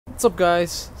What's up,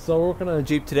 guys? So we're working on a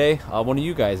Jeep today. One of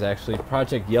you guys, actually,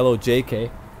 Project Yellow JK,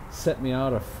 sent me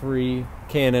out a free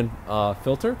Canon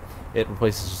filter. It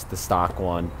replaces just the stock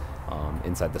one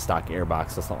inside the stock air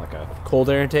box. It's not like a cold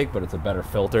air intake, but it's a better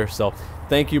filter. So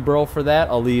thank you, bro, for that.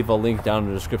 I'll leave a link down in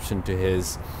the description to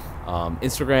his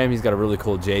Instagram. He's got a really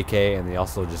cool JK, and he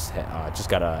also just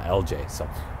got a LJ. So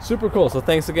super cool. So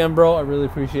thanks again, bro. I really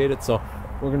appreciate it. So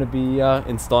we're gonna be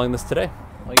installing this today.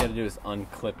 All you gotta do is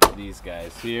unclip these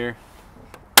guys here.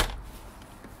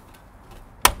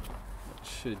 That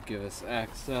should give us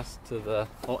access to the,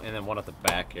 oh, and then one at the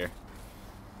back here.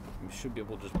 We should be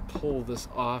able to just pull this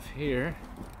off here.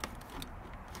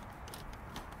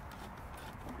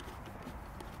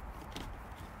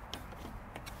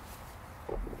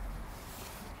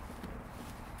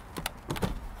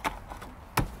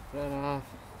 That off.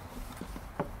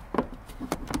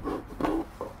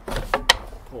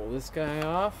 Pull this guy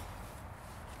off.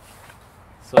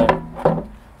 So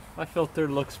my filter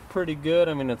looks pretty good.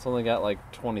 I mean, it's only got like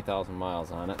 20,000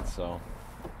 miles on it, so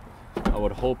I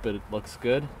would hope it looks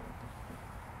good.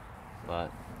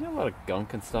 But you know, a lot of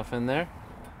gunk and stuff in there,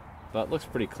 but it looks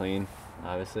pretty clean,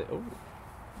 obviously. Oh,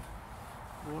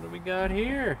 what do we got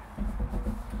here?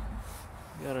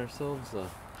 We got ourselves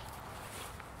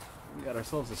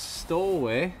a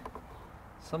stowaway.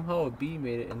 Somehow a bee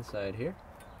made it inside here.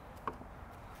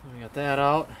 We got that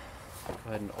out. Go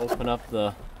ahead and open up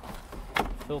the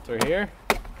filter here.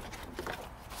 Let's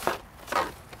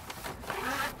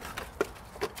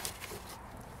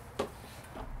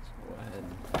go ahead and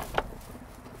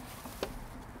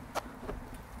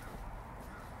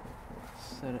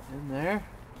set it in there.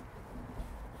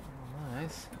 Oh,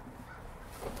 nice.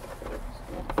 Just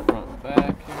front and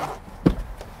back here.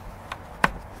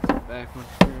 Back one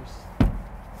first.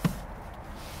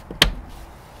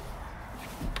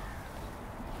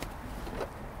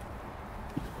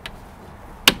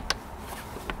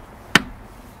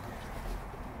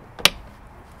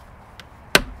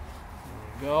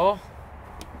 Go.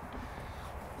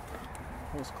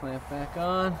 Hose clamp back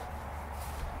on.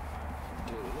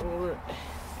 Get it over.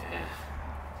 Yeah.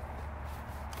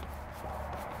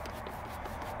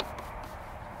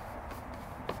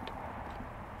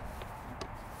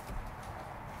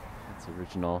 That's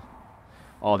original.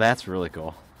 Oh, that's really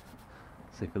cool.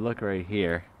 So if you look right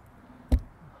here,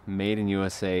 made in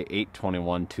USA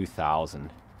 8/21/2000.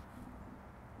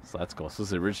 So that's cool. So this is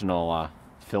the original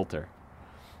filter.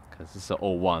 This is a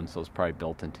 01, so it's probably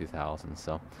built in 2000.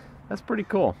 So that's pretty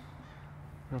cool.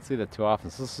 I don't see that too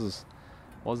often. So this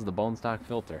was the bone stock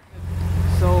filter.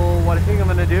 So what I think I'm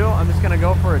gonna do, I'm just gonna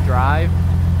go for a drive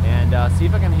and see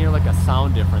if I can hear like a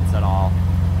sound difference at all.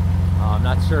 I'm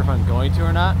not sure if I'm going to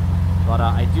or not, but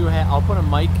I'll put a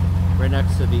mic right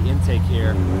next to the intake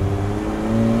here.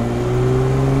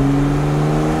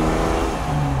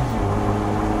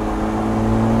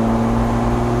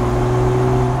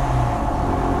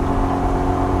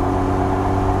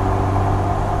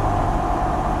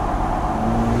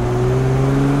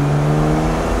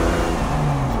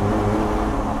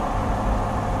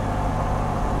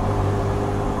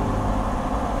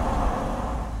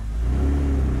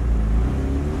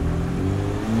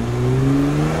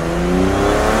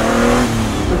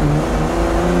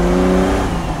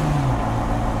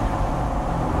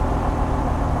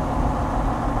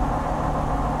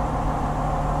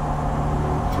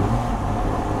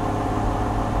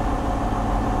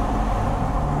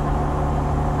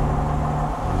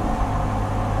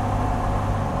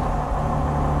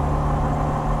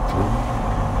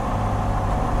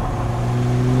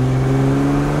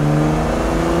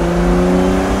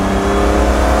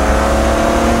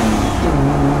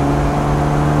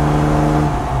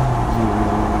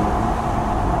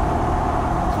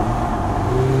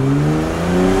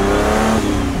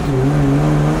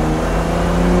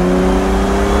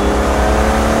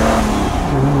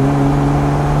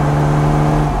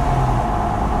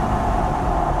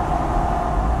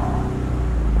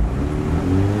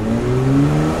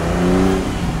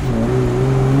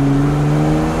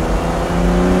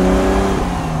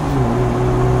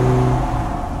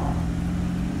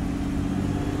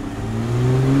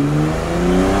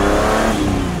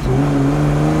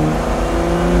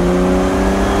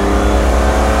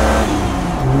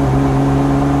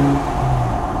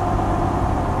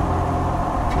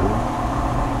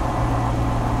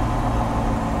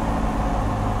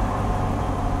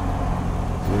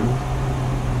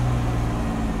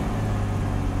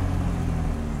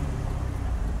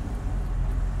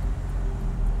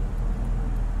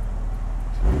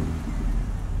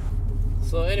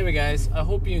 So anyway, guys, I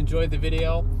hope you enjoyed the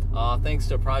video. Thanks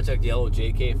to Project Yellow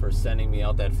JK for sending me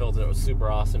out that filter. It was super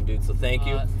awesome, dude, so thank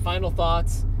you. Final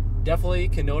thoughts, definitely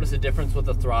can notice a difference with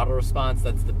the throttle response.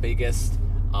 That's the biggest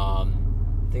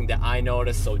thing that I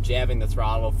noticed. So jabbing the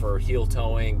throttle for heel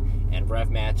towing and rev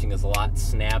matching is a lot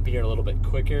snappier, a little bit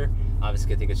quicker.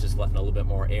 Obviously, I think it's just letting a little bit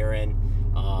more air in.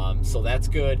 So that's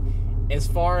good. As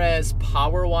far as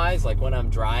power-wise, like when I'm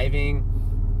driving,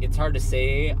 it's hard to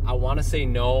say. I want to say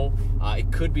no.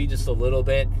 It could be just a little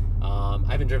bit. I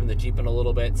haven't driven the Jeep in a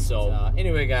little bit. So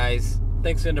anyway, guys,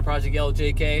 thanks again to Project Yellow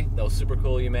JK. That was super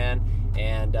cool of you, man.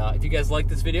 And if you guys like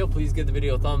this video, please give the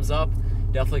video a thumbs up.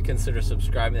 Definitely consider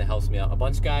subscribing. That helps me out a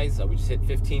bunch, guys. We just hit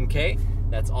 15K.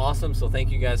 That's awesome. So thank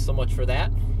you guys so much for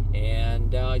that.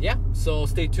 And yeah, so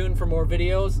stay tuned for more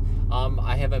videos.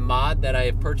 I have a mod that I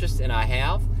have purchased, and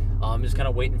I'm just kind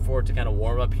of waiting for it to kind of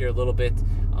warm up here a little bit,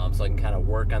 so I can kind of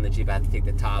work on the Jeep. I have to take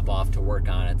the top off to work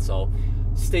on it. So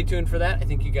stay tuned for that. I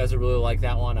think you guys will really like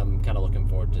that one. I'm kind of looking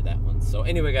forward to that one. So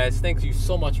anyway, guys, thank you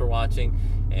so much for watching,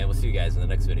 and we'll see you guys in the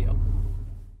next video.